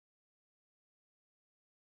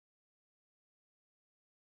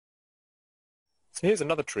So here's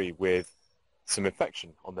another tree with some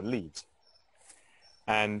infection on the leaves,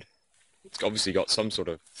 and it's obviously got some sort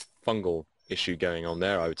of fungal issue going on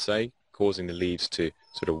there, I would say, causing the leaves to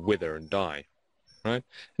sort of wither and die, right?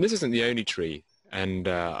 And this isn't the only tree, and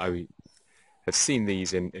I have seen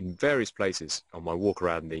these in various places on my walk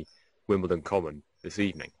around the Wimbledon Common this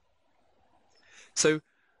evening. So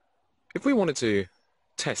if we wanted to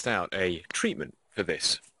test out a treatment for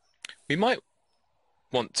this, we might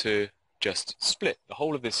want to just split the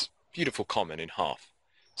whole of this beautiful common in half.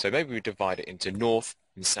 So maybe we divide it into north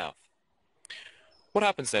and south. What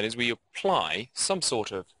happens then is we apply some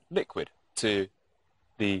sort of liquid to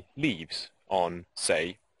the leaves on,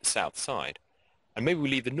 say, the south side, and maybe we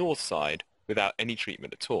leave the north side without any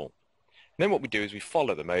treatment at all. And then what we do is we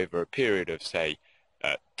follow them over a period of, say,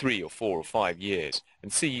 3 or 4 or 5 years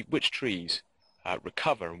and see which trees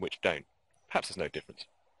recover and which don't. Perhaps there's no difference.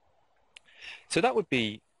 So that would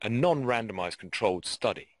be a non-randomized controlled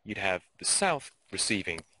study. You'd have the south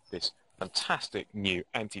receiving this fantastic new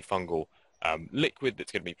antifungal liquid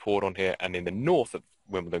that's going to be poured on here, and in the north of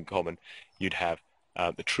Wimbledon Common you'd have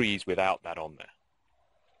the trees without that on there.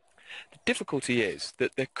 The difficulty is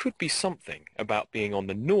that there could be something about being on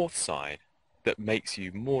the north side that makes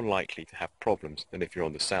you more likely to have problems than if you're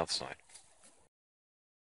on the south side.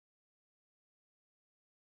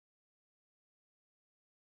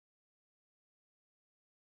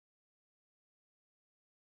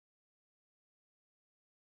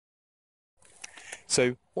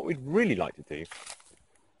 So what we'd really like to do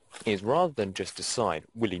is, rather than just decide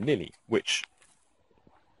willy-nilly which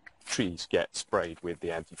trees get sprayed with the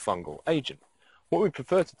antifungal agent, what we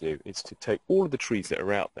prefer to do is to take all of the trees that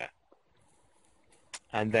are out there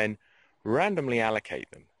and then randomly allocate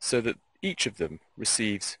them so that each of them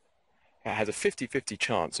has a 50-50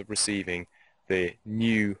 chance of receiving the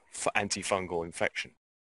new antifungal infection.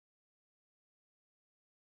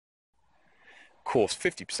 Of course,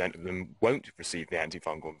 50% of them won't receive the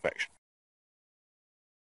antifungal infection.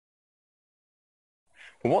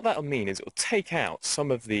 But what that will mean is it will take out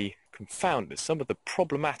some of the confounders, some of the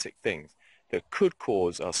problematic things that could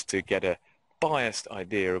cause us to get a biased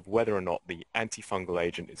idea of whether or not the antifungal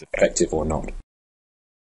agent is effective or not.